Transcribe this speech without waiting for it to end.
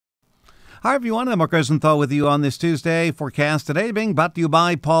Hi, everyone. I'm Mark Rosenthal with you on this Tuesday. Forecast today being brought to you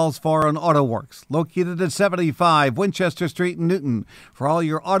by Paul's Foreign Auto Works, located at 75 Winchester Street in Newton. For all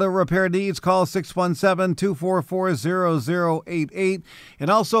your auto repair needs, call 617-244-0088.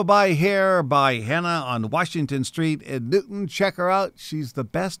 And also by Hair by Hannah on Washington Street in Newton. Check her out. She's the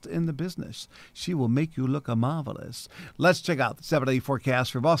best in the business. She will make you look marvelous. Let's check out the 7-day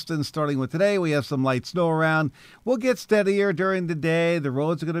forecast for Boston. Starting with today, we have some light snow around. We'll get steadier during the day. The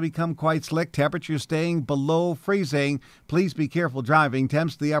roads are going to become quite slick. Temperatures staying below freezing. Please be careful driving.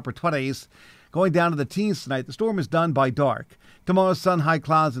 Temps to the upper 20s. Going down to the teens tonight. The storm is done by dark. Tomorrow, sun, high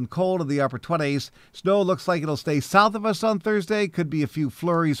clouds, and cold in the upper 20s. Snow looks like it'll stay south of us on Thursday. Could be a few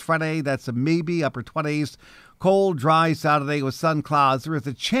flurries Friday. That's a maybe, upper 20s. Cold, dry Saturday with sun, clouds. There is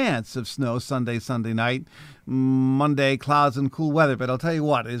a chance of snow Sunday night. Monday, clouds and cool weather. But I'll tell you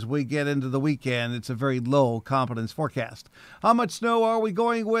what, as we get into the weekend, it's a very low confidence forecast. How much snow are we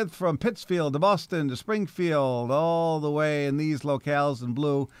going with from Pittsfield to Boston to Springfield, all the way in these locales in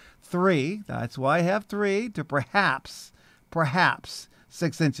blue? 3. That's why I have 3 to perhaps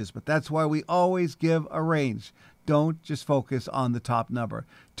 6 inches. But that's why we always give a range. Don't just focus on the top number.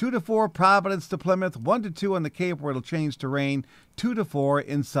 2 to 4, Providence to Plymouth. 1 to 2 on the Cape, where it'll change to rain. 2 to 4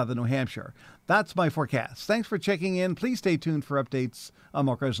 in southern New Hampshire. That's my forecast. Thanks for checking in. Please stay tuned for updates. I'm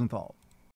Mark Rosenthal.